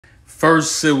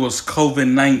First it was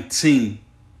COVID-19,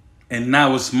 and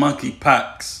now it's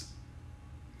monkeypox.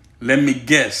 Let me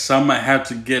guess, I might have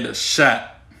to get a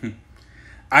shot.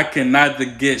 I can either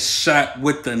get shot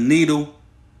with a needle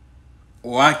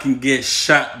or I can get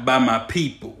shot by my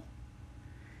people.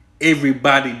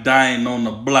 Everybody dying on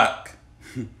the block.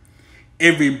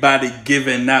 Everybody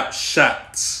giving out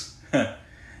shots.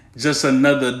 Just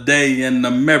another day in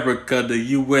America, the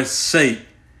USA.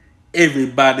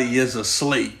 Everybody is a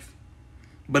slave.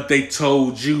 But they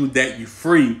told you that you're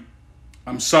free.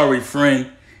 I'm sorry,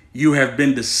 friend. You have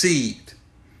been deceived.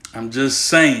 I'm just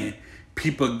saying,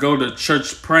 people go to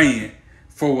church praying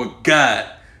for a God,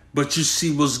 but you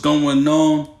see what's going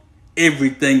on?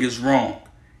 Everything is wrong.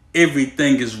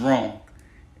 Everything is wrong.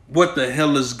 What the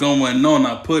hell is going on?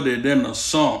 I put it in a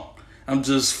song. I'm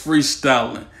just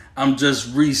freestyling. I'm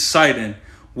just reciting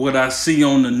what I see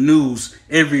on the news.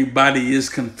 Everybody is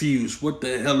confused. What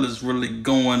the hell is really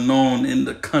going on in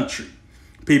the country?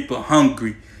 People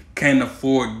hungry, can't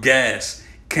afford gas,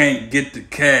 can't get the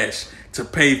cash to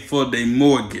pay for their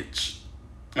mortgage.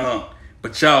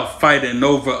 But y'all fighting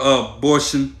over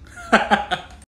abortion.